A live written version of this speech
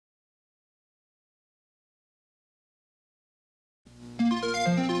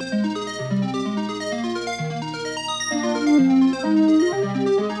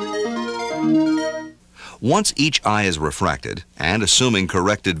Once each eye is refracted, and assuming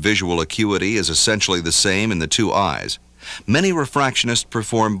corrected visual acuity is essentially the same in the two eyes, many refractionists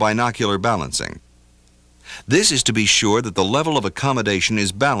perform binocular balancing. This is to be sure that the level of accommodation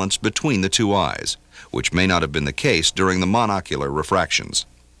is balanced between the two eyes, which may not have been the case during the monocular refractions.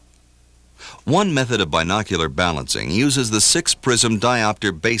 One method of binocular balancing uses the 6-prism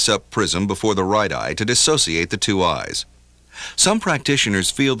diopter base-up prism before the right eye to dissociate the two eyes. Some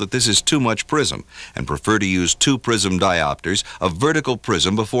practitioners feel that this is too much prism and prefer to use 2-prism diopters of vertical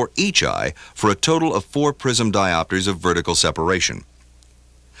prism before each eye for a total of 4-prism diopters of vertical separation.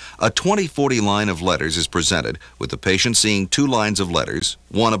 A 20/40 line of letters is presented with the patient seeing 2 lines of letters,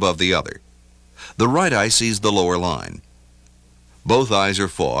 one above the other. The right eye sees the lower line. Both eyes are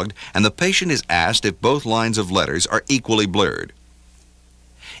fogged, and the patient is asked if both lines of letters are equally blurred.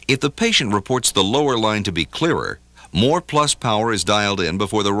 If the patient reports the lower line to be clearer, more plus power is dialed in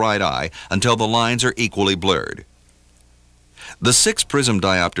before the right eye until the lines are equally blurred. The 6-prism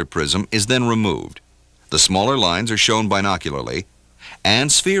diopter prism is then removed. The smaller lines are shown binocularly, and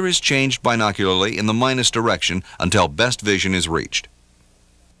sphere is changed binocularly in the minus direction until best vision is reached.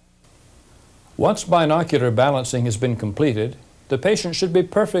 Once binocular balancing has been completed, the patient should be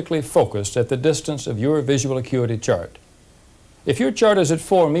perfectly focused at the distance of your visual acuity chart. If your chart is at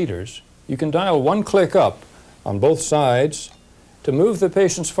 4 meters, you can dial 1 click up on both sides to move the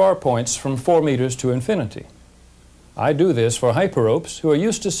patient's far points from 4 meters to infinity. I do this for hyperopes who are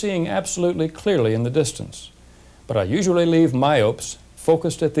used to seeing absolutely clearly in the distance, but I usually leave myopes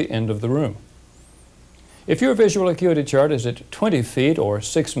focused at the end of the room. If your visual acuity chart is at 20 feet or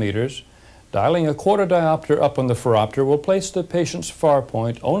 6 meters, dialing a 1/4 diopter up on the phoropter will place the patient's far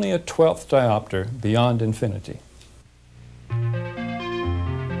point only a 1/12th diopter beyond infinity.